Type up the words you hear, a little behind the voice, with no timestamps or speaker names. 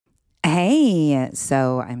Hey,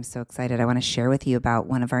 so I'm so excited. I want to share with you about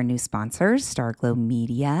one of our new sponsors, Starglow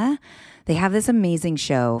Media. They have this amazing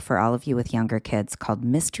show for all of you with younger kids called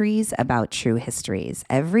Mysteries About True Histories.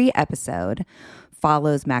 Every episode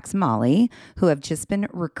follows Max and Molly, who have just been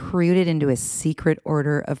recruited into a secret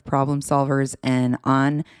order of problem solvers and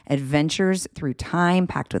on adventures through time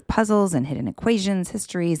packed with puzzles and hidden equations,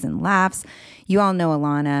 histories, and laughs. You all know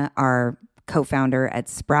Alana, our co-founder at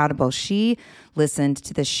Sproutable. She listened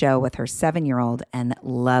to the show with her 7-year-old and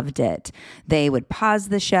loved it. They would pause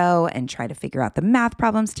the show and try to figure out the math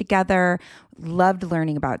problems together. Loved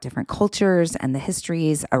learning about different cultures and the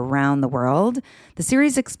histories around the world. The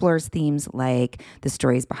series explores themes like the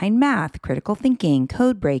stories behind math, critical thinking,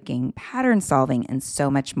 code breaking, pattern solving, and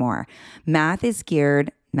so much more. Math is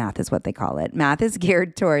what they call it. Math is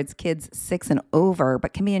geared towards kids 6 and over,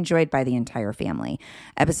 but can be enjoyed by the entire family.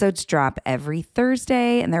 Episodes drop every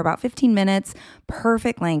Thursday, and they're about 15 minutes,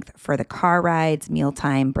 perfect length for the car rides,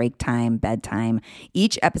 mealtime, break time, bedtime.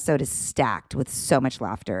 Each episode is stacked with so much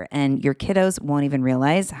laughter, and your kiddos won't even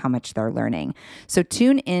realize how much they're learning. So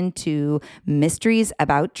tune into Mysteries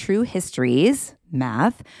About True Histories,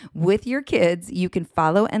 Math, with your kids. You can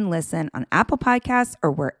follow and listen on Apple Podcasts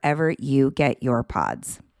or wherever you get your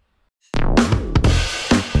pods.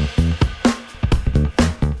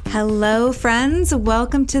 Hello, friends.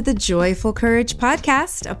 Welcome to the Joyful Courage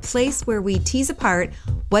Podcast, a place where we tease apart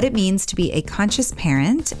what it means to be a conscious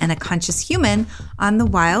parent and a conscious human on the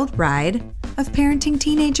wild ride of parenting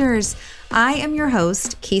teenagers. I am your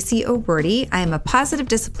host, Casey O'Rourke. I am a positive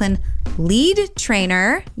discipline lead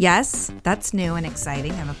trainer. Yes, that's new and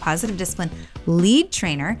exciting. I'm a positive discipline lead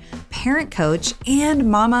trainer, parent coach,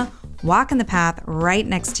 and mama walking the path right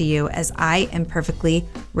next to you as I imperfectly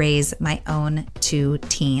raise my own 2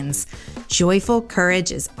 teens. Joyful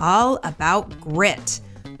Courage is all about grit,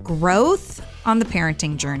 growth on the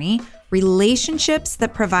parenting journey, relationships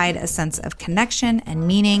that provide a sense of connection and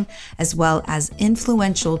meaning, as well as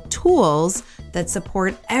influential tools that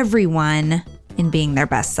support everyone in being their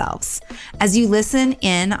best selves. As you listen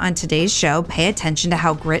in on today's show, pay attention to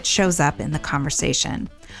how grit shows up in the conversation.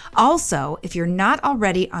 Also, if you're not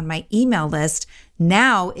already on my email list,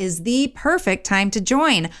 now is the perfect time to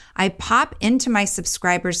join. I pop into my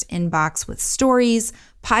subscribers' inbox with stories,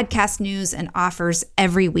 podcast news, and offers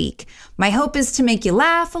every week. My hope is to make you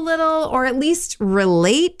laugh a little or at least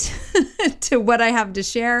relate to what I have to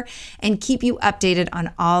share and keep you updated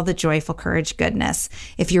on all the Joyful Courage goodness.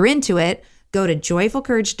 If you're into it, go to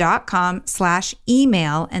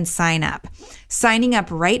joyfulcourage.com/email and sign up. Signing up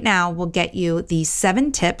right now will get you the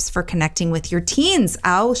 7 tips for connecting with your teens.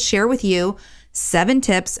 I'll share with you 7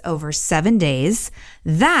 tips over 7 days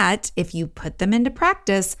that, if you put them into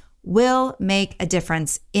practice, will make a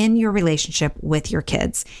difference in your relationship with your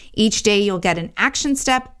kids. Each day you'll get an action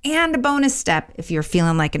step and a bonus step if you're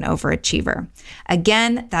feeling like an overachiever.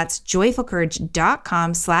 Again, that's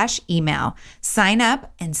joyfulcourage.com/email. Sign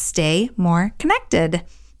up and stay more connected.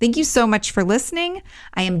 Thank you so much for listening.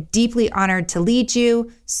 I am deeply honored to lead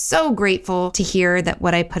you, so grateful to hear that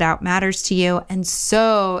what I put out matters to you, and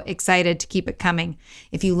so excited to keep it coming.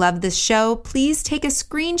 If you love this show, please take a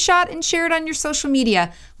screenshot and share it on your social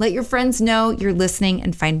media. Let your friends know you're listening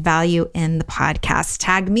and find value in the podcast.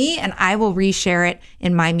 Tag me and I will reshare it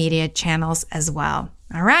in my media channels as well.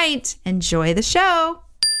 All right, enjoy the show.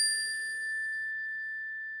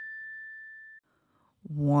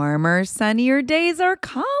 Warmer, sunnier days are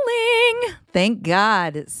calling. Thank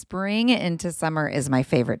God. Spring into summer is my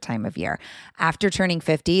favorite time of year. After turning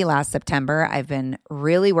 50 last September, I've been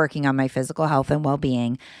really working on my physical health and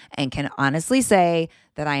well-being and can honestly say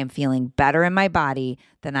that I am feeling better in my body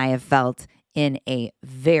than I have felt in a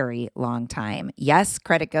very long time. Yes,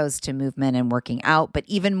 credit goes to movement and working out, but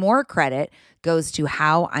even more credit goes to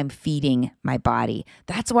how I'm feeding my body.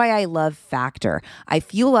 That's why I love Factor. I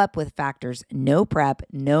fuel up with Factor's no prep,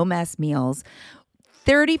 no mess meals,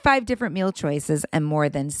 35 different meal choices, and more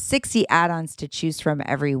than 60 add-ons to choose from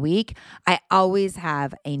every week. I always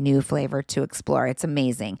have a new flavor to explore. It's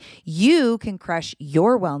amazing. You can crush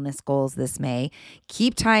your wellness goals this May,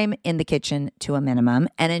 keep time in the kitchen to a minimum,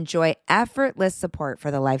 and enjoy effortless support for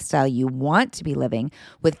the lifestyle you want to be living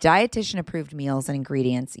with dietitian-approved meals and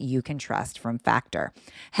ingredients you can trust from Factor.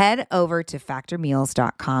 Head over to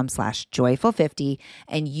factormeals.com/joyful50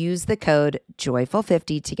 and use the code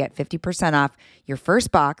joyful50 to get 50% off your first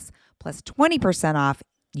box plus 20% off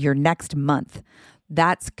your next month.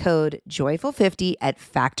 That's code joyful50 at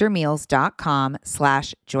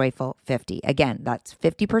factormeals.com/joyful50. Again, that's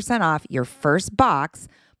 50% off your first box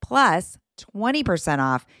plus 20%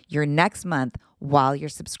 off your next month while your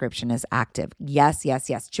subscription is active. Yes, yes,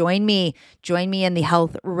 yes. Join me in the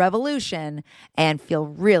health revolution and feel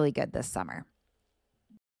really good this summer.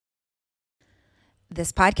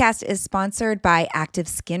 This podcast is sponsored by Active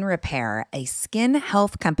Skin Repair, a skin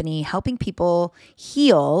health company helping people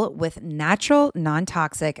heal with natural,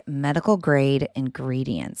 non-toxic, medical-grade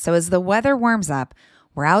ingredients. So as the weather warms up,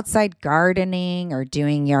 we're outside gardening or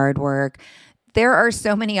doing yard work. There are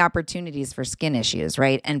so many opportunities for skin issues,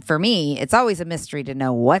 right? And for me, it's always a mystery to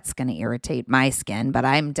know what's going to irritate my skin, but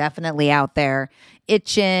I'm definitely out there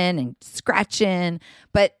itching and scratching.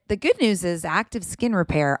 But the good news is Active Skin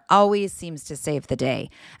Repair always seems to save the day.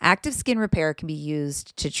 Active Skin Repair can be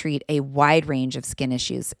used to treat a wide range of skin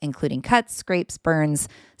issues, including cuts, scrapes, burns,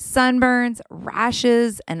 sunburns,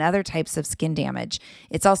 rashes, and other types of skin damage.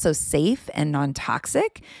 It's also safe and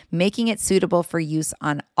non-toxic, making it suitable for use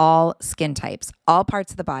on all skin types, all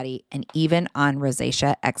parts of the body, and even on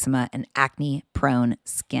rosacea, eczema, and acne-prone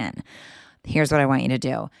skin. Here's what I want you to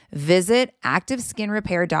do. Visit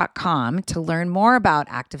ActiveSkinRepair.com to learn more about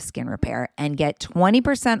Active Skin Repair and get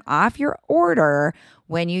 20% off your order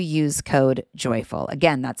when you use code JOYFUL.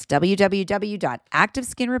 Again, that's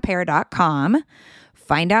www.ActiveSkinRepair.com.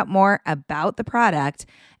 Find out more about the product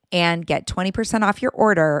and get 20% off your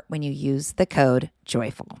order when you use the code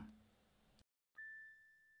JOYFUL.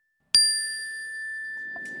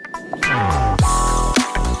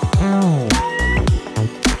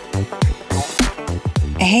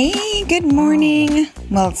 Hey, good morning.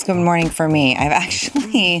 Well, it's good morning for me. I've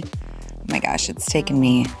actually, oh my gosh, it's taken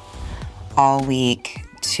me all week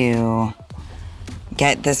to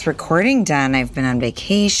get this recording done. I've been on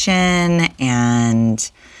vacation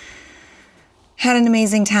and had an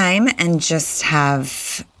amazing time and just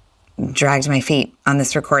have dragged my feet on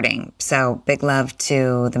this recording. So big love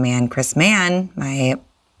to the man, Chris Mann, my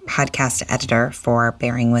podcast editor, for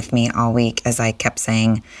bearing with me all week as I kept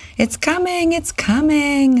saying, it's coming, it's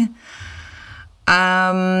coming.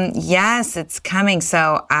 Yes, it's coming.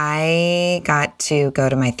 So I got to go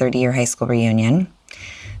to my 30-year high school reunion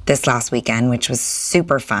this last weekend, which was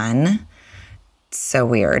super fun. So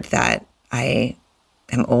weird that I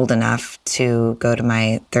am old enough to go to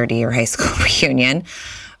my 30-year high school reunion.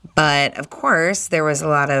 But of course, there was a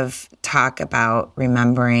lot of talk about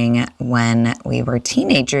remembering when we were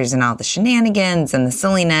teenagers and all the shenanigans and the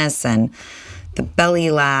silliness and the belly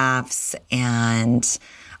laughs. And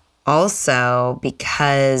also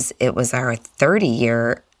because it was our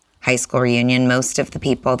 30-year high school reunion, most of the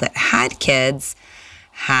people that had kids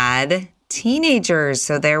had teenagers.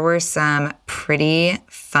 So there were some pretty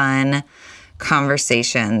fun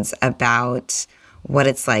conversations about what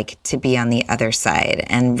it's like to be on the other side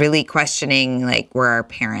and really questioning, like, were our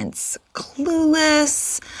parents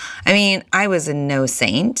clueless? I mean, I was no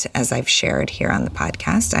saint, as I've shared here on the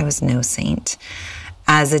podcast. I was no saint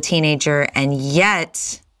as a teenager. And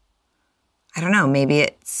yet, I don't know, maybe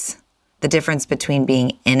it's the difference between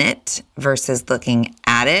being in it versus looking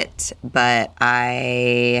at it. But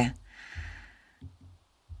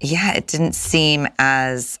it didn't seem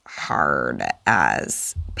as hard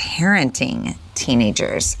as parenting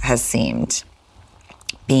teenagers has seemed,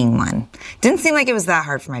 being one. Didn't seem like it was that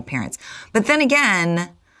hard for my parents. But then again,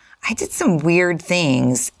 I did some weird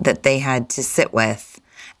things that they had to sit with.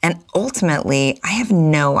 And ultimately, I have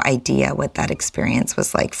no idea what that experience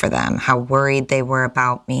was like for them, how worried they were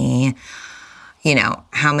about me, you know,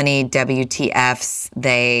 how many WTFs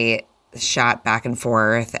they shot back and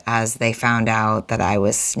forth as they found out that I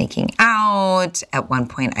was sneaking out. At one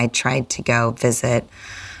point, I tried to go visit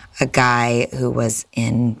a guy who was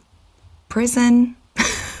in prison.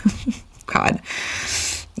 God.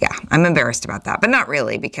 Yeah, I'm embarrassed about that, but not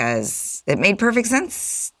really, because it made perfect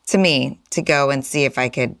sense to me to go and see if I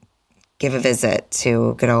could give a visit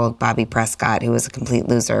to good old Bobby Prescott, who was a complete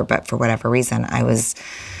loser, but for whatever reason, I was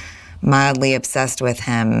mildly obsessed with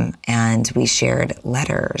him, and we shared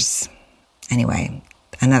letters. Anyway,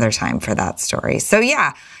 another time for that story. So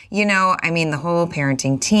yeah, you know, I mean, the whole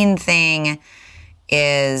parenting teen thing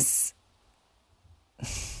is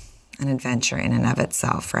an adventure in and of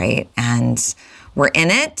itself, right? And we're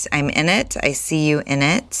in it. I'm in it. I see you in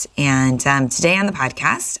it. And today on the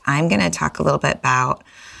podcast, I'm going to talk a little bit about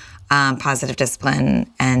positive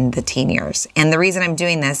discipline and the teen years. And the reason I'm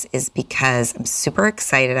doing this is because I'm super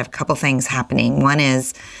excited. I have a couple things happening. One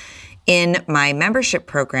is in my membership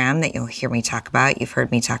program that you'll hear me talk about, you've heard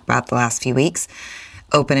me talk about the last few weeks,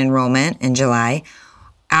 open enrollment in July.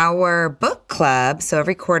 Our book club, so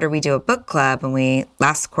every quarter we do a book club, and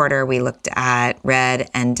last quarter we read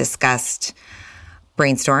and discussed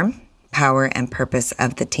Brainstorm, Power and Purpose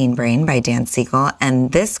of the Teen Brain by Dan Siegel.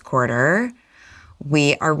 And this quarter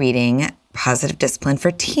we are reading Positive Discipline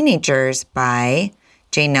for Teenagers by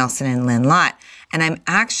Jane Nelson and Lynn Lott. And I'm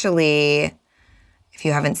actually, if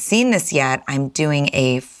you haven't seen this yet, I'm doing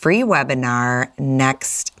a free webinar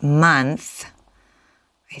next month.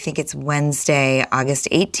 I think it's Wednesday, August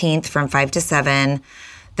 18th from 5 to 7.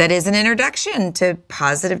 That is an introduction to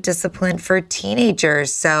positive discipline for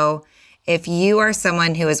teenagers. So if you are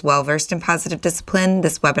someone who is well-versed in positive discipline,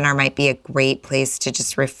 this webinar might be a great place to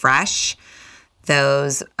just refresh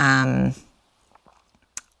those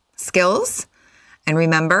skills and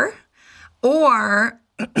remember. Or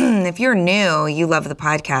if you're new, you love the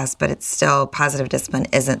podcast, but it's still positive discipline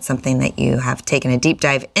isn't something that you have taken a deep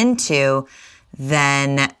dive into,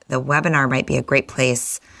 then the webinar might be a great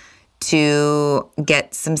place to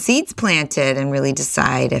get some seeds planted and really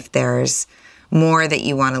decide if there's more that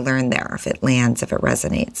you want to learn there, if it lands, if it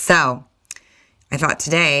resonates. So I thought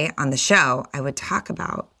today on the show, I would talk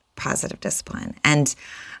about positive discipline. And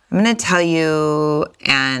I'm going to tell you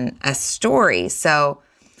a story. So,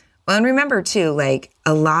 well, and remember too, like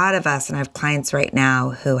a lot of us, and I have clients right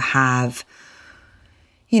now who have,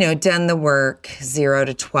 done the work 0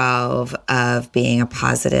 to 12 of being a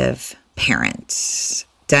positive parent,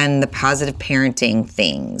 done the positive parenting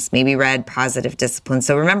things, maybe read Positive Discipline.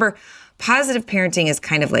 So remember, positive parenting is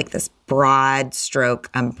kind of like this broad stroke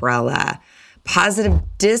umbrella. Positive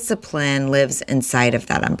discipline lives inside of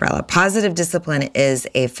that umbrella. Positive discipline is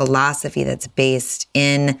a philosophy that's based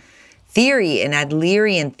in theory, in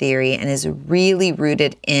Adlerian theory, and is really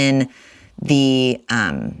rooted in the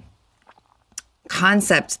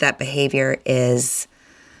concept that behavior is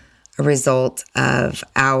a result of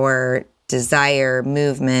our desire,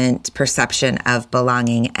 movement, perception of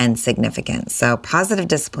belonging and significance. So positive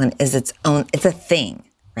discipline is it's a thing,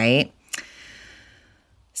 right?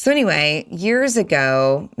 So anyway, years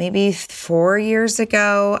ago, maybe 4 years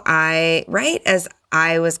ago, right as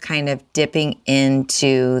I was kind of dipping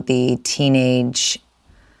into the teenage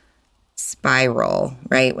spiral,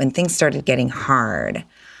 right, when things started getting hard,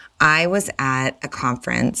 I was at a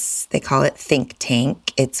conference. They call it Think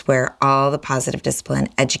Tank. It's where all the positive discipline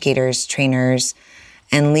educators, trainers,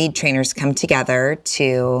 and lead trainers come together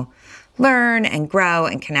to learn and grow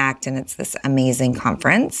and connect. And it's this amazing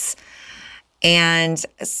conference. And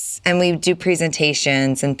we do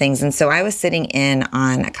presentations and things. And so I was sitting in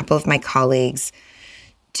on a couple of my colleagues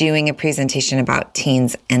doing a presentation about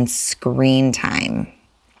teens and screen time.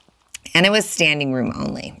 And it was standing room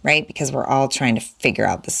only, right? Because we're all trying to figure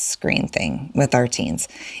out the screen thing with our teens,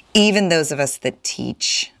 even those of us that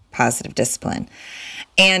teach positive discipline.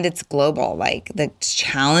 And it's global. Like the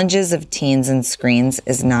challenges of teens and screens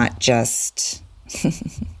is not just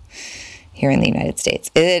here in the United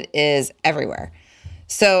States. It is everywhere.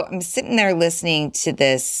 So I'm sitting there listening to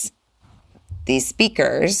these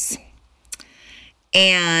speakers,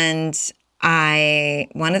 and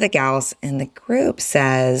one of the gals in the group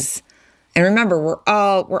says, and remember, we're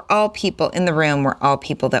all people in the room. We're all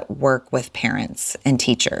people that work with parents and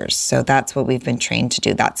teachers. So that's what we've been trained to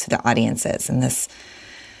do. That's who the audience is. And this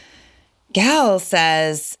gal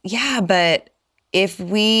says, yeah, but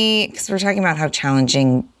because we're talking about how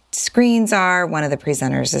challenging screens are. One of the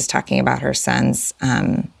presenters is talking about her son's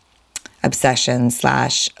obsession /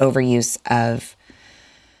 overuse of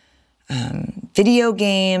video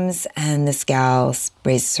games. And this gal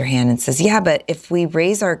raises her hand and says, yeah, but if we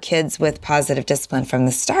raise our kids with positive discipline from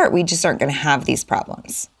the start, we just aren't going to have these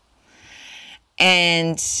problems.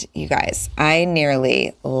 And you guys, I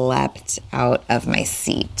nearly leapt out of my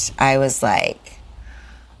seat. I was like,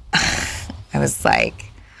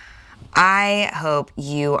 I hope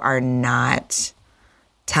you are not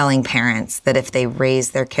telling parents that if they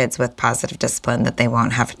raise their kids with positive discipline, that they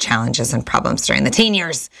won't have challenges and problems during the teen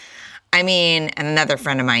years. I mean, and another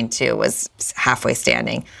friend of mine too was halfway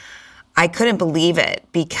standing. I couldn't believe it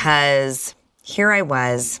because here I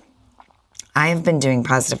was. I have been doing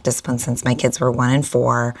positive discipline since my kids were 1 and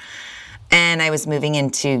 4. And I was moving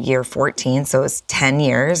into year 14, so it was 10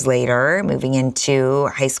 years later, moving into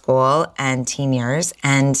high school and teen years.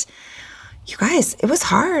 And you guys, it was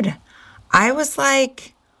hard. I was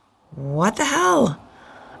like, what the hell?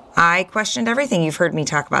 I questioned everything. You've heard me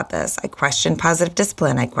talk about this. I questioned positive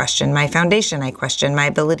discipline. I questioned my foundation. I questioned my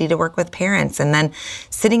ability to work with parents. And then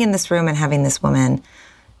sitting in this room and having this woman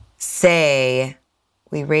say,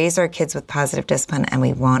 we raise our kids with positive discipline and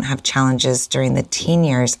we won't have challenges during the teen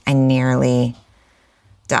years, I nearly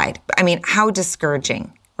died. I mean, how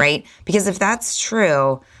discouraging, right? Because if that's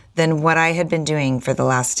true, then what I had been doing for the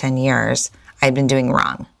last 10 years, I'd been doing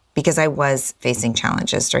wrong because I was facing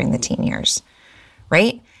challenges during the teen years,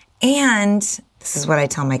 right? And this is what I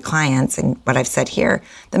tell my clients and what I've said here.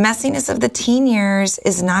 The messiness of the teen years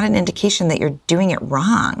is not an indication that you're doing it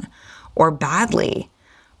wrong or badly,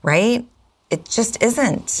 right? It just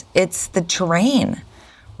isn't. It's the terrain,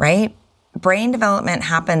 right? Brain development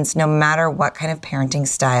happens no matter what kind of parenting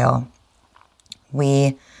style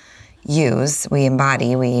we use, we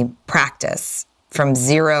embody, we practice from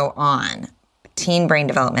 0 on. Teen brain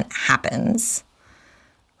development happens,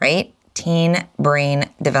 right? Teen brain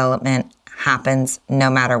development happens no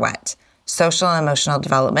matter what. Social and emotional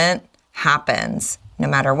development happens no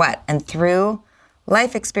matter what. And through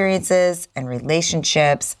life experiences and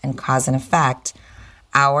relationships and cause and effect,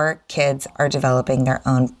 our kids are developing their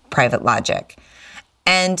own private logic.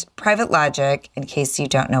 And private logic, in case you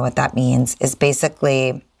don't know what that means, is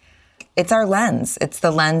basically, it's our lens. It's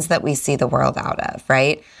the lens that we see the world out of,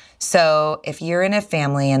 right? So if you're in a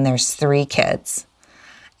family and there's 3 kids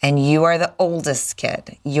and you are the oldest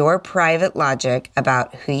kid, your private logic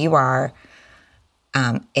about who you are,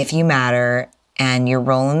 if you matter, and your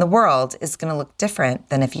role in the world is going to look different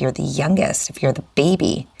than if you're the youngest, if you're the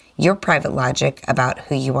baby. Your private logic about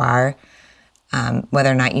who you are,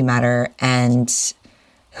 whether or not you matter, and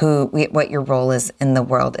what your role is in the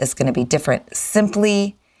world is going to be different,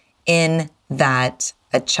 simply in that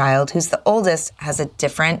a child who's the oldest has a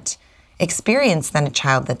different experience than a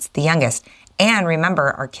child that's the youngest. And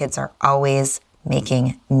remember, our kids are always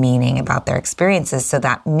making meaning about their experiences. So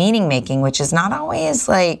that meaning making, which is not always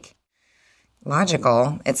like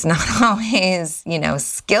logical, it's not always,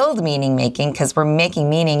 skilled meaning making, because we're making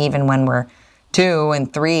meaning even when we're 2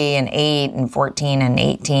 and 3 and 8 and 14 and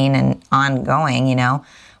 18 and ongoing,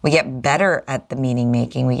 We get better at the meaning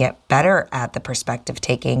making. We get better at the perspective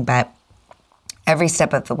taking. But every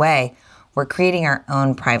step of the way, we're creating our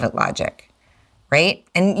own private logic, right?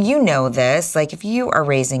 And you know this, like if you are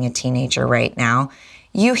raising a teenager right now,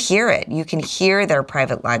 you hear it. You can hear their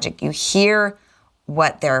private logic. You hear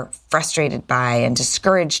what they're frustrated by and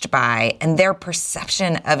discouraged by and their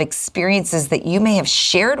perception of experiences that you may have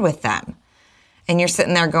shared with them. And you're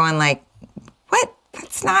sitting there going like, what?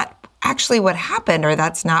 That's not actually what happened, or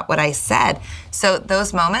that's not what I said. So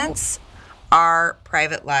those moments are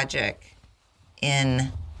private logic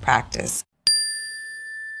in practice.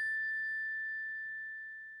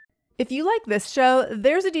 If you like this show,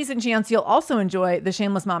 there's a decent chance you'll also enjoy the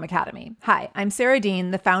Shameless Mom Academy. Hi, I'm Sarah Dean,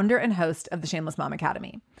 the founder and host of the Shameless Mom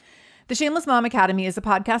Academy. The Shameless Mom Academy is a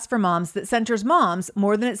podcast for moms that centers moms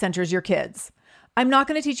more than it centers your kids. I'm not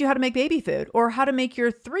going to teach you how to make baby food or how to make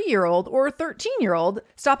your 3-year-old or 13-year-old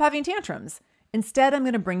stop having tantrums. Instead, I'm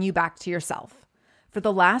going to bring you back to yourself. For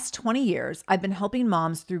the last 20 years, I've been helping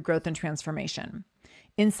moms through growth and transformation.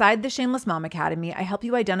 Inside the Shameless Mom Academy, I help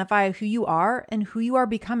you identify who you are and who you are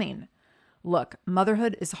becoming. Look,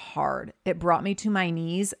 motherhood is hard. It brought me to my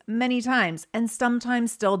knees many times and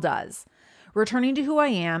sometimes still does. Returning to who I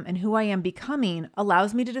am and who I am becoming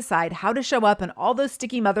allows me to decide how to show up in all those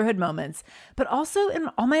sticky motherhood moments, but also in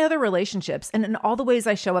all my other relationships and in all the ways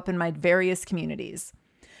I show up in my various communities.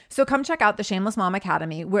 So come check out the Shameless Mom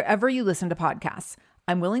Academy wherever you listen to podcasts.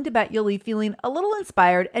 I'm willing to bet you'll leave feeling a little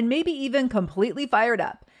inspired and maybe even completely fired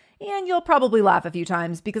up. And you'll probably laugh a few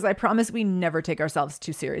times because I promise we never take ourselves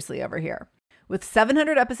too seriously over here. With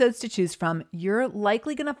 700 episodes to choose from, you're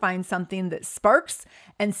likely going to find something that sparks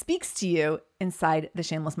and speaks to you inside the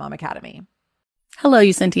Shameless Mom Academy. Hello,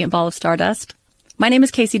 you sentient ball of stardust. My name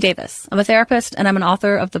is Casey Davis. I'm a therapist and I'm an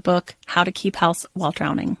author of the book, How to Keep House While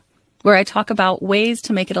Drowning, where I talk about ways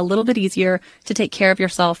to make it a little bit easier to take care of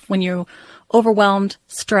yourself when you're overwhelmed,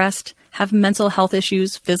 stressed, have mental health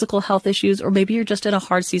issues, physical health issues, or maybe you're just in a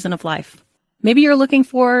hard season of life. Maybe you're looking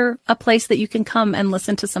for a place that you can come and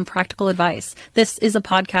listen to some practical advice. This is a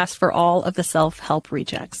podcast for all of the self-help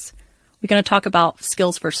rejects. We're going to talk about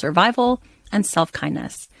skills for survival and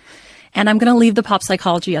self-kindness. And I'm going to leave the pop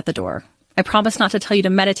psychology at the door. I promise not to tell you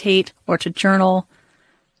to meditate or to journal.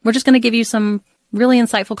 We're just going to give you some really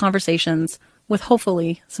insightful conversations with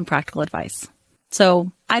hopefully some practical advice.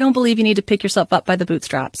 So I don't believe you need to pick yourself up by the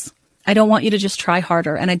bootstraps. I don't want you to just try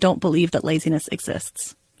harder, and I don't believe that laziness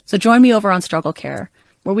exists. So join me over on Struggle Care,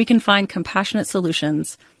 where we can find compassionate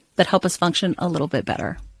solutions that help us function a little bit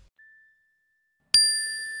better.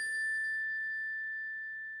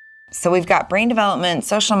 So we've got brain development,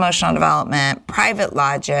 social emotional development, private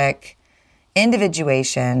logic,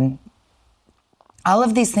 individuation. All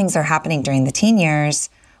of these things are happening during the teen years,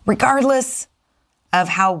 regardless of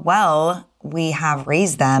how well we have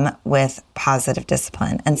raised them with positive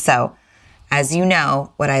discipline. And so, as you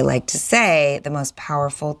know, what I like to say, the most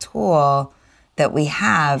powerful tool that we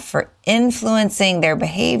have for influencing their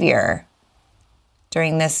behavior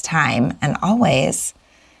during this time and always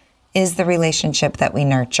is the relationship that we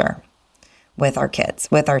nurture with our kids,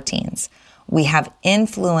 with our teens. We have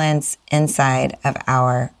influence inside of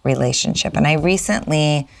our relationship. And I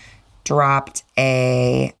recently dropped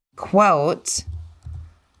a quote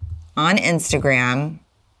on Instagram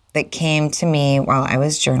that came to me while I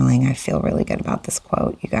was journaling. I feel really good about this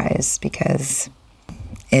quote, you guys, because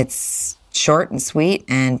it's short and sweet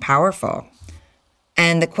and powerful.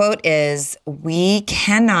 And the quote is, "We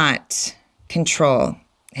cannot control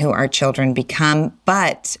who our children become,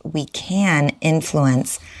 but we can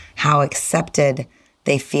influence how accepted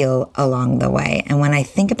they feel along the way." And when I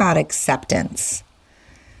think about acceptance,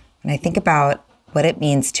 when I think about what it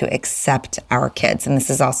means to accept our kids, and this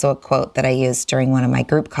is also a quote that I used during one of my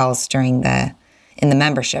group calls in the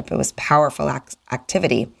membership. It was powerful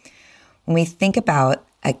activity. When we think about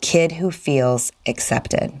a kid who feels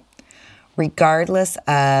accepted, regardless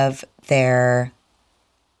of their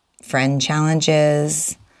friend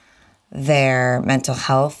challenges, their mental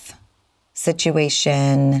health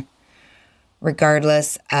situation,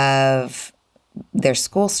 regardless of their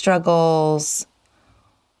school struggles,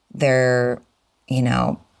 their,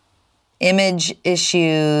 image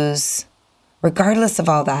issues, regardless of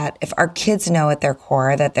all that, if our kids know at their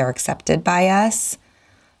core that they're accepted by us,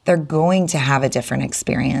 they're going to have a different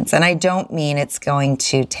experience. And I don't mean it's going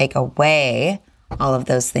to take away all of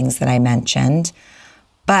those things that I mentioned,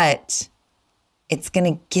 but it's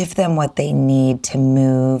going to give them what they need to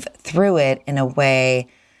move through it in a way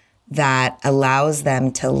that allows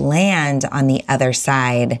them to land on the other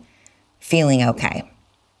side feeling okay,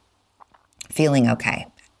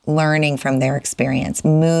 learning from their experience,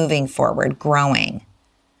 moving forward, growing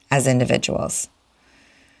as individuals,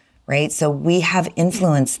 right? So we have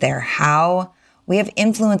influence there. We have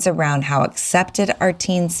influence around how accepted our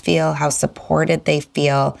teens feel, how supported they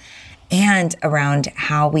feel, and around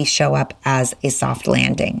how we show up as a soft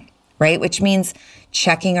landing, right? Which means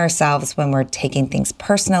checking ourselves when we're taking things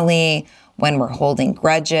personally, when we're holding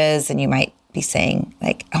grudges. And you might be saying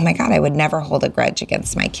like, "Oh my God, I would never hold a grudge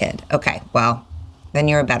against my kid." Okay, well, then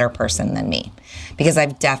you're a better person than me, because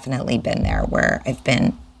I've definitely been there where I've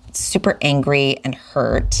been super angry and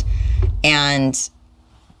hurt. And,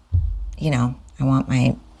 I want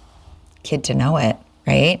my kid to know it,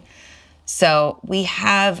 right? So we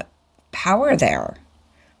have power there.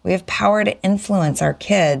 We have power to influence our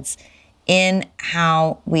kids in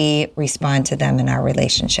how we respond to them in our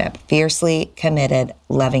relationship. Fiercely committed,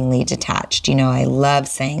 lovingly detached. I love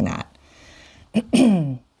saying that.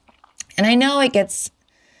 And I know it gets,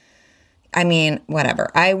 whatever.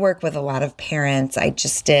 I work with a lot of parents. I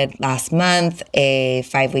just did last month a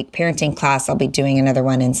 5-week parenting class. I'll be doing another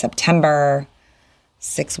one in September,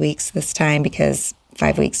 6 weeks this time, because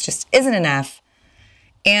 5 weeks just isn't enough.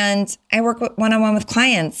 And I work one-on-one with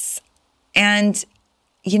clients. And,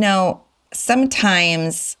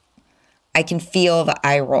 sometimes I can feel the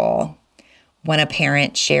eye roll when a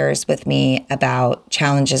parent shares with me about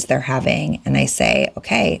challenges they're having. And I say,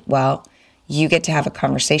 okay, well, you get to have a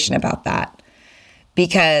conversation about that.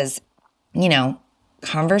 Because,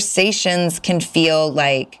 conversations can feel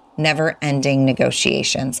like never-ending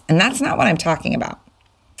negotiations. And that's not what I'm talking about.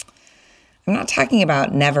 I'm not talking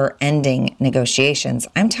about never-ending negotiations.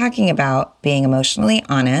 I'm talking about being emotionally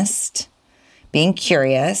honest, being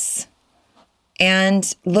curious,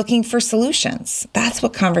 and looking for solutions. That's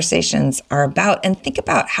what conversations are about. And think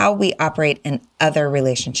about how we operate in other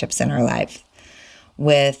relationships in our life,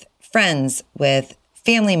 with friends, with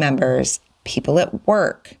family members, people at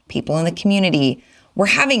work, people in the community. We're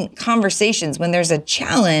having conversations when there's a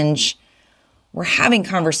challenge. We're having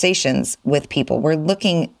conversations with people. We're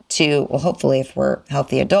looking to, hopefully if we're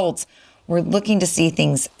healthy adults, we're looking to see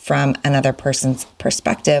things from another person's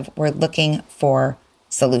perspective. We're looking for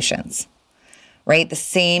solutions, right? The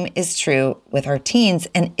same is true with our teens.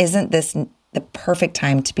 And isn't this the perfect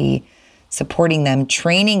time to be supporting them,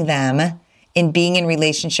 training them in being in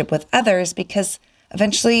relationship with others? Because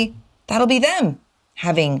eventually that'll be them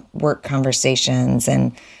having work conversations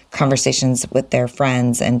and conversations with their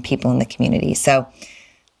friends and people in the community. So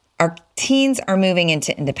our teens are moving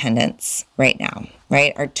into independence right now,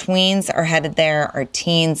 right? Our tweens are headed there. Our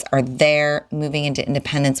teens are there moving into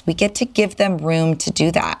independence. We get to give them room to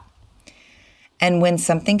do that. And when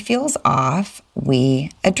something feels off,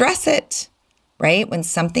 we address it, right? When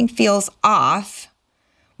something feels off,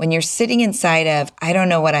 when you're sitting inside of, I don't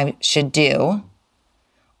know what I should do,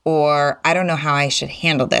 or I don't know how I should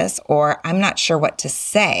handle this, or I'm not sure what to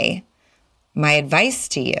say, my advice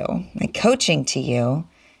to you, my coaching to you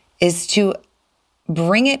is to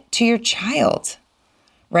bring it to your child,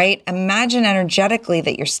 right? Imagine energetically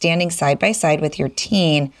that you're standing side by side with your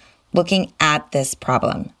teen looking at this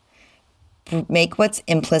problem. make what's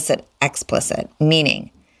implicit explicit,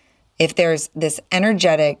 meaning if there's this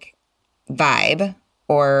energetic vibe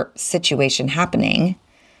or situation happening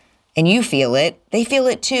and you feel it, they feel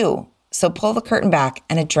it too. So pull the curtain back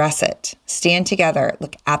and address it. Stand together,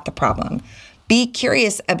 look at the problem. Be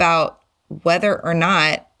curious about whether or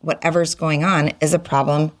not whatever's going on is a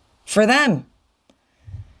problem for them.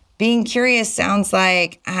 Being curious sounds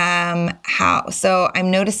like, how? So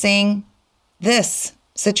I'm noticing this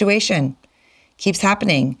situation keeps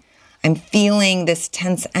happening. I'm feeling this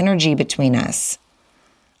tense energy between us.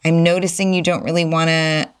 I'm noticing you don't really want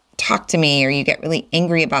to talk to me, or you get really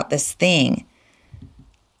angry about this thing.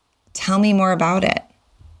 Tell me more about it.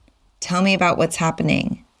 Tell me about what's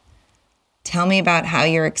happening. Tell me about how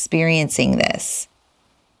you're experiencing this.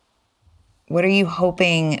 What are you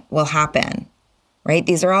hoping will happen? Right?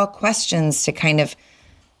 These are all questions to kind of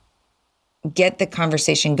get the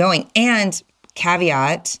conversation going. And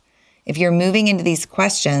caveat, if you're moving into these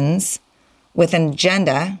questions with an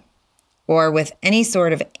agenda or with any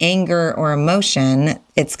sort of anger or emotion,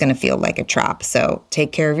 it's going to feel like a trap. So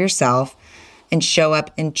take care of yourself and show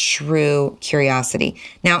up in true curiosity.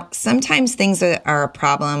 Now, sometimes things that are a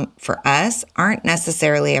problem for us aren't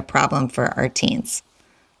necessarily a problem for our teens.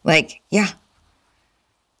 Like, yeah,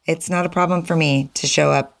 it's not a problem for me to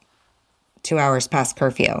show up 2 hours past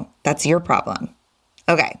curfew. That's your problem.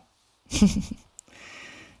 Okay.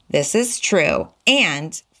 This is true.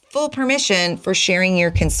 And full permission for sharing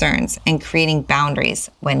your concerns and creating boundaries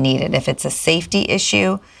when needed. If it's a safety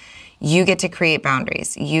issue, you get to create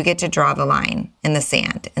boundaries. You get to draw the line in the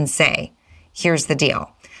sand and say, here's the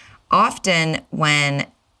deal. Often when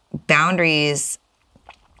there's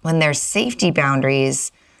safety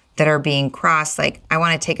boundaries that are being crossed, like I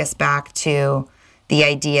want to take us back to the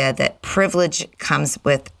idea that privilege comes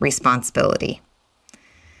with responsibility.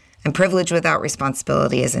 And privilege without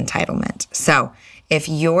responsibility is entitlement. So if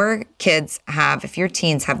your teens have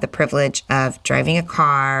the privilege of driving a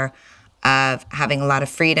car, of having a lot of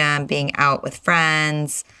freedom, being out with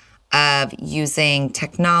friends, of using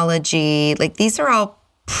technology, like these are all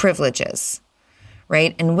privileges,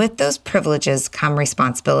 right? And with those privileges come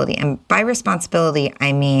responsibility. And by responsibility,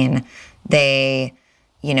 I mean they,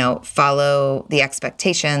 follow the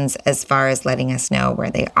expectations as far as letting us know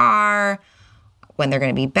where they are, when they're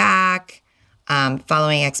going to be back,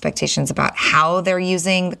 following expectations about how they're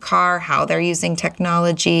using the car, how they're using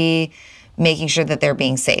technology, making sure that they're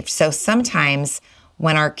being safe. So sometimes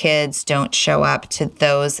when our kids don't show up to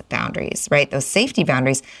those boundaries, right, those safety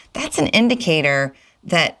boundaries, that's an indicator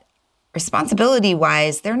that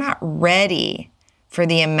responsibility-wise, they're not ready for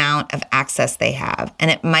the amount of access they have.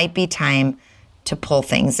 And it might be time to pull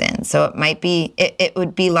things in. So it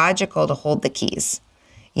would be logical to hold the keys.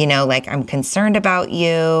 Like, I'm concerned about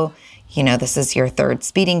you. This is your third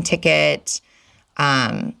speeding ticket.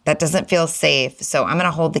 That doesn't feel safe. So I'm going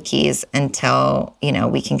to hold the keys until,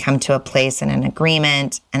 we can come to a place and an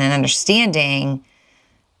agreement and an understanding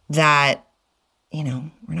that, we're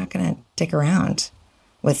not going to dick around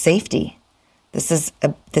with safety. This is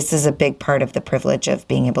a big part of the privilege of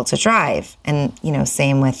being able to drive. And,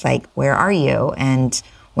 same with like, where are you? And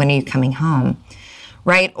when are you coming home?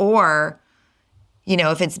 Right. Or,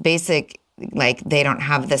 if it's basic, like they don't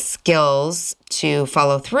have the skills to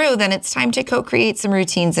follow through, then it's time to co-create some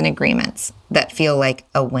routines and agreements that feel like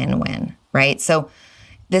a win-win, right? So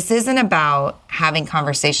this isn't about having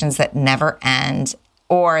conversations that never end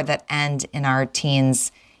or that end in our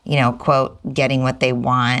teens, quote, getting what they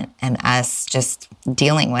want and us just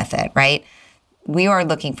dealing with it, right? We are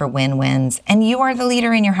looking for win-wins, and you are the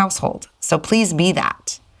leader in your household. So please be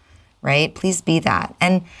that, right? Please be that.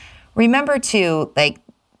 And remember too, like,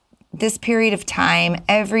 this period of time,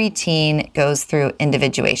 every teen goes through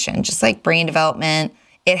individuation. Just like brain development,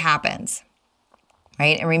 it happens,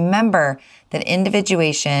 right? And remember that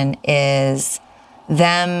individuation is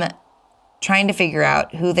them trying to figure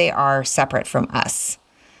out who they are separate from us.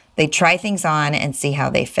 They try things on and see how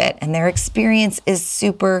they fit, and their experience is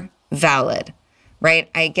super valid, right?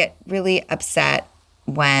 I get really upset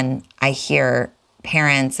when I hear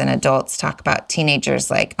parents and adults talk about teenagers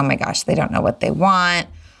like, oh my gosh, they don't know what they want,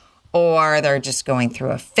 or they're just going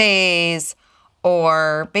through a phase,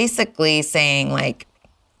 or basically saying like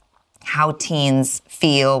how teens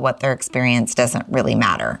feel, what their experience doesn't really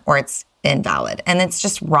matter, or it's invalid. And it's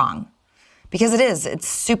just wrong, because it's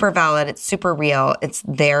super valid, it's super real, it's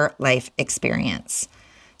their life experience.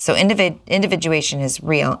 So individuation is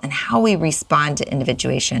real, and how we respond to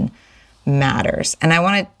individuation matters. And I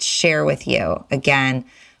want to share with you again,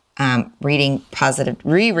 rereading,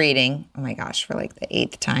 oh my gosh, for like the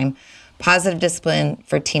 8th time, Positive Discipline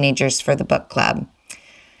for Teenagers for the book club.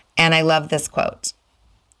 And I love this quote.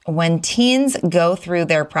 When teens go through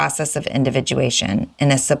their process of individuation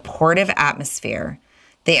in a supportive atmosphere,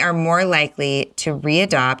 they are more likely to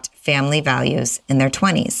readopt family values in their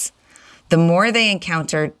 20s. The more they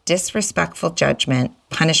encounter disrespectful judgment,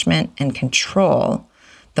 punishment, and control,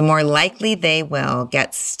 the more likely they will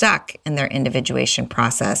get stuck in their individuation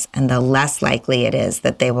process, and the less likely it is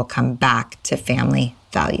that they will come back to family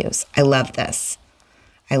values. I love this.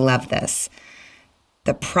 I love this.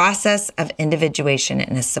 The process of individuation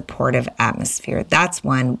in a supportive atmosphere. That's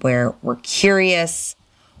one where we're curious,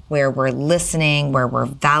 where we're listening, where we're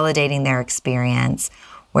validating their experience,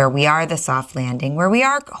 where we are the soft landing, where we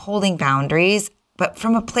are holding boundaries, but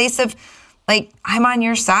from a place of like, I'm on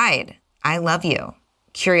your side. I love you.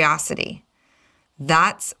 Curiosity.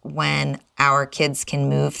 That's when our kids can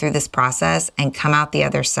move through this process and come out the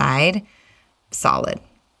other side solid,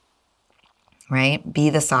 right? Be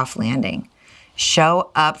the soft landing.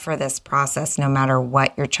 Show up for this process no matter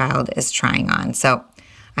what your child is trying on. So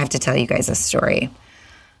I have to tell you guys a story.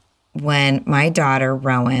 When my daughter,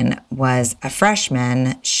 Rowan, was a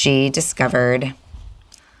freshman, she discovered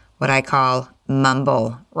what I call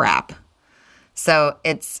mumble rap. So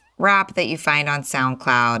it's rap that you find on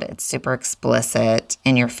SoundCloud. It's super explicit,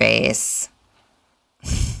 in your face.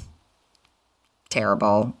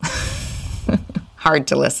 Terrible. Hard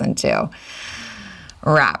to listen to.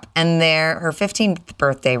 Rap. And her 15th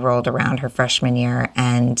birthday rolled around her freshman year,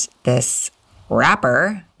 and this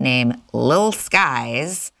rapper named Lil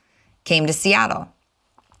Skies came to Seattle,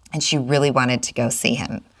 and she really wanted to go see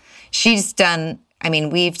him.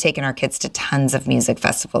 We've taken our kids to tons of music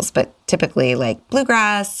festivals, but typically like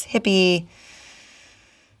bluegrass, hippie,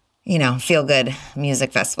 feel-good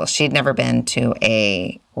music festivals. She'd never been to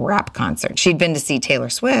a rap concert. She'd been to see Taylor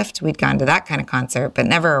Swift. We'd gone to that kind of concert, but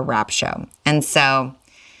never a rap show. And so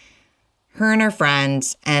her and her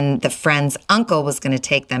friend and the friend's uncle was going to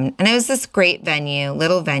take them. And it was this great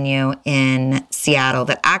little venue in Seattle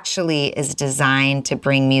that actually is designed to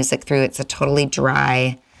bring music through. It's a totally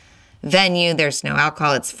dry venue. There's no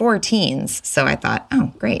alcohol. It's for teens. So I thought,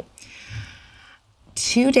 oh, great.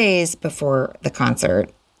 2 days before the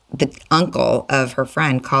concert, the uncle of her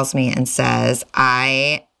friend calls me and says,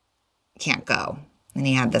 I can't go. And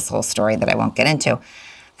he had this whole story that I won't get into.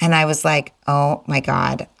 And I was like, oh my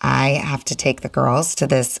God, I have to take the girls to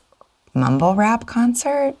this mumble rap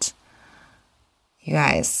concert. You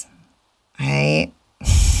guys, I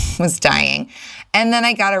was dying. And then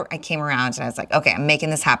I came around and I was like, okay, I'm making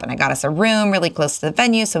this happen. I got us a room really close to the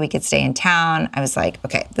venue so we could stay in town. I was like,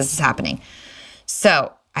 okay, this is happening.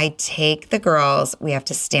 So I take the girls. We have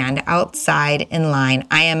to stand outside in line.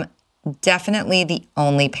 I am definitely the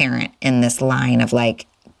only parent in this line of like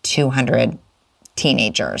 200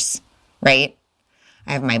 teenagers, right?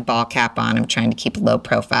 I have my ball cap on. I'm trying to keep low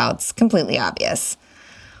profile. It's completely obvious.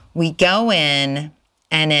 We go in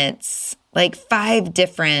and it's like 5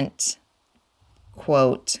 different,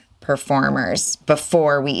 quote, performers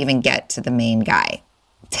before we even get to the main guy.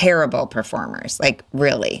 Terrible performers, like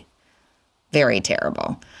really, very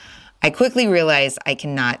terrible. I quickly realized I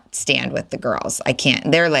cannot stand with the girls. I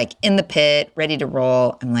can't. They're like in the pit, ready to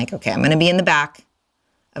roll. I'm like, okay, I'm going to be in the back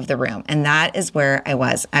of the room. And that is where I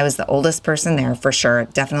was. I was the oldest person there for sure.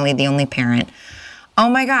 Definitely the only parent. Oh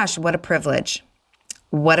my gosh, what a privilege.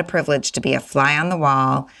 What a privilege to be a fly on the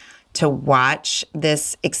wall, to watch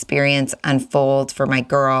this experience unfold for my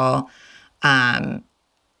girl,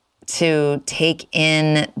 to take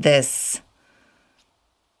in this,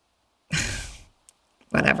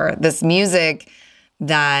 this music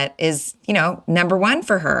that is, number one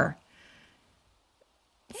for her.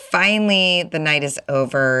 Finally, the night is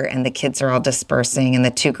over and the kids are all dispersing and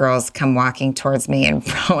the 2 girls come walking towards me and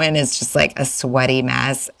Rowan is just like a sweaty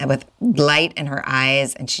mess with light in her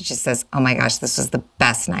eyes. And she just says, oh my gosh, this was the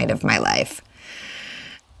best night of my life.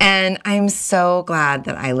 And I'm so glad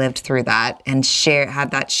that I lived through that and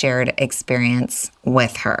had that shared experience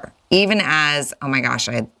with her. Even as, oh my gosh,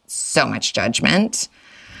 I had so much judgment.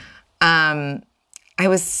 I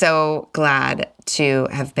was so glad to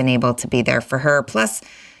have been able to be there for her. Plus,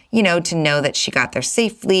 to know that she got there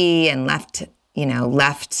safely and left,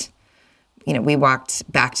 we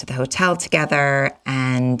walked back to the hotel together.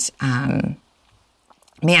 And,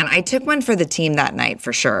 I took one for the team that night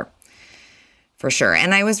for sure. For sure.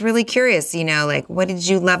 And I was really curious, what did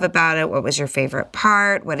you love about it? What was your favorite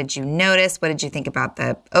part? What did you notice? What did you think about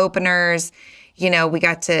the openers? I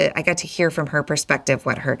got to hear from her perspective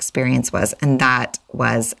what her experience was, and that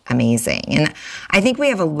was amazing. And I think we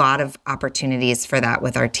have a lot of opportunities for that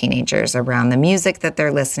with our teenagers around the music that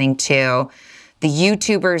they're listening to, the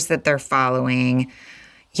YouTubers that they're following.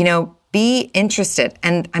 Be interested.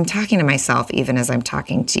 And I'm talking to myself even as I'm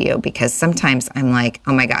talking to you, because sometimes I'm like,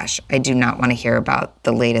 oh my gosh, I do not want to hear about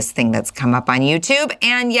the latest thing that's come up on YouTube.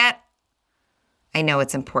 And yet I know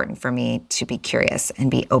it's important for me to be curious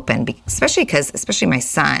and be open, especially my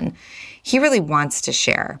son, he really wants to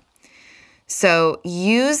share. So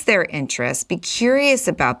use their interests, be curious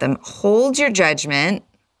about them, hold your judgment.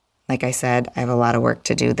 Like I said, I have a lot of work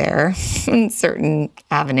to do there in certain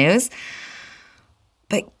avenues.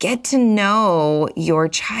 But get to know your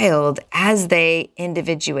child as they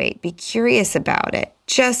individuate. Be curious about it.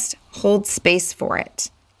 Just hold space for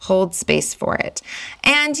it. Hold space for it.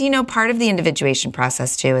 And, part of the individuation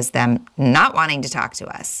process too is them not wanting to talk to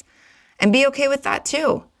us. And be okay with that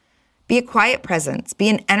too. Be a quiet presence. Be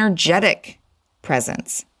an energetic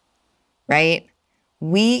presence, right?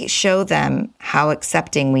 We show them how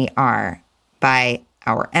accepting we are by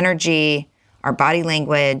our energy, our body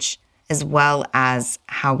language, as well as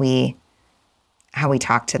how we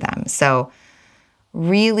talk to them. So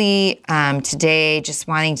really today, just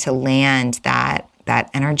wanting to land that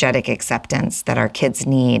energetic acceptance that our kids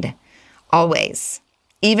need always,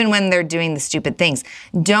 even when they're doing the stupid things.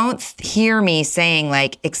 Don't hear me saying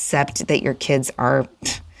accept that your kids are,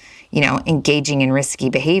 engaging in risky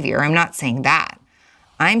behavior. I'm not saying that.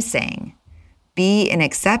 I'm saying be in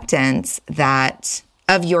acceptance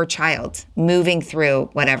of your child moving through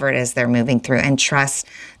whatever it is they're moving through, and trust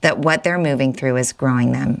that what they're moving through is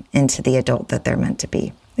growing them into the adult that they're meant to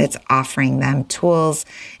be. It's offering them tools,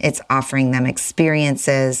 it's offering them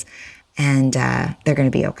experiences, and they're going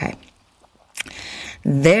to be okay.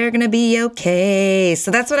 They're going to be okay.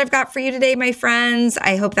 So that's what I've got for you today, my friends.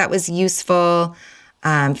 I hope that was useful.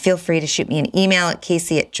 Feel free to shoot me an email at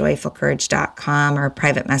casey@joyfulcourage.com or a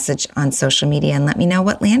private message on social media and let me know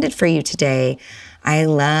what landed for you today. I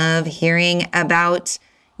love hearing about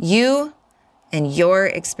you and your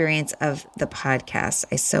experience of the podcast.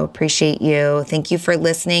 I so appreciate you. Thank you for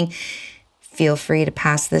listening. Feel free to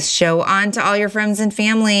pass this show on to all your friends and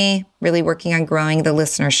family, really working on growing the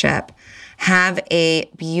listenership. Have a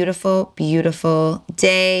beautiful, beautiful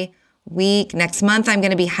day, week. Next month, I'm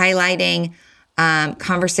going to be highlighting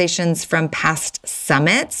conversations from past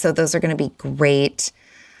summits. So those are going to be great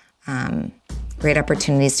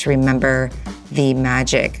opportunities to remember the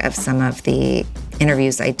magic of some of the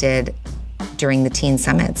interviews I did during the Teen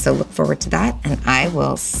Summit. So look forward to that, and I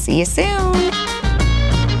will see you soon.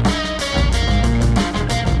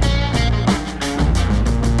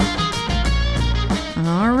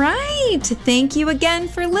 All right. Thank you again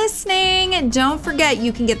for listening. Don't forget,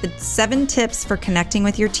 you can get the 7 tips for connecting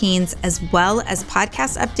with your teens, as well as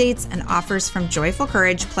podcast updates and offers from Joyful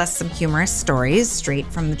Courage, plus some humorous stories straight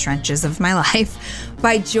from the trenches of my life,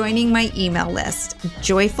 by joining my email list,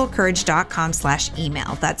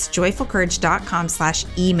 joyfulcourage.com/email. That's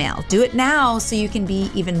joyfulcourage.com/email. Do it now so you can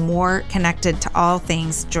be even more connected to all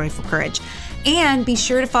things Joyful Courage. And be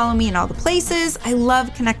sure to follow me in all the places. I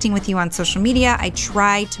love connecting with you on social media. I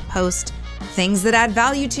try to post things that add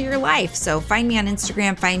value to your life. So find me on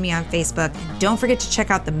Instagram, find me on Facebook. And don't forget to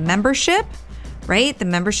check out the membership, right? The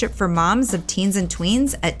membership for moms of teens and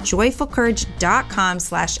tweens at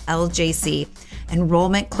joyfulcourage.com/LJC.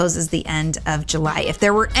 Enrollment closes the end of July. If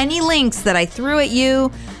there were any links that I threw at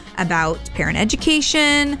you about parent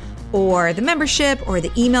education or the membership or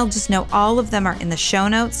the email, just know all of them are in the show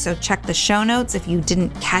notes. So check the show notes if you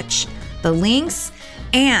didn't catch the links.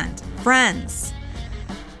 And friends,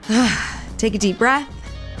 take a deep breath,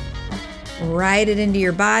 ride it into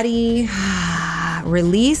your body,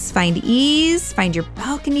 release, find ease, find your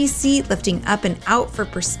balcony seat, lifting up and out for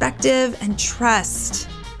perspective, and trust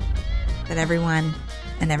that everyone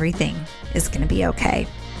and everything is going to be okay.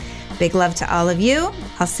 Big love to all of you.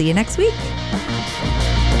 I'll see you next week.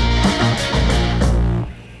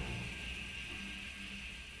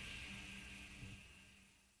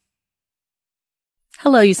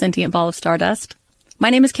 Hello, you sentient ball of stardust. My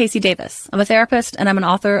name is Casey Davis. I'm a therapist, and I'm an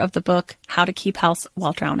author of the book, How to Keep House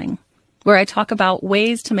While Drowning, where I talk about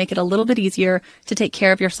ways to make it a little bit easier to take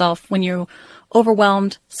care of yourself when you're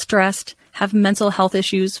overwhelmed, stressed, have mental health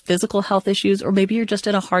issues, physical health issues, or maybe you're just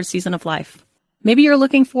in a hard season of life. Maybe you're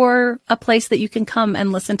looking for a place that you can come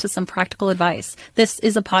and listen to some practical advice. This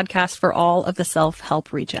is a podcast for all of the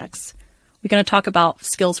self-help rejects. We're going to talk about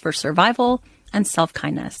skills for survival and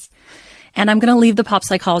self-kindness. And I'm going to leave the pop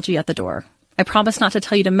psychology at the door. I promise not to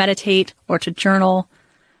tell you to meditate or to journal.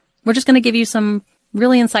 We're just going to give you some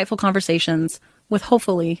really insightful conversations with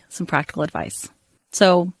hopefully some practical advice.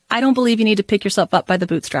 So I don't believe you need to pick yourself up by the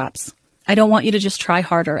bootstraps. I don't want you to just try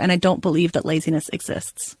harder, and I don't believe that laziness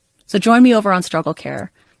exists. So join me over on Struggle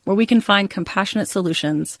Care, where we can find compassionate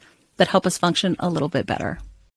solutions that help us function a little bit better.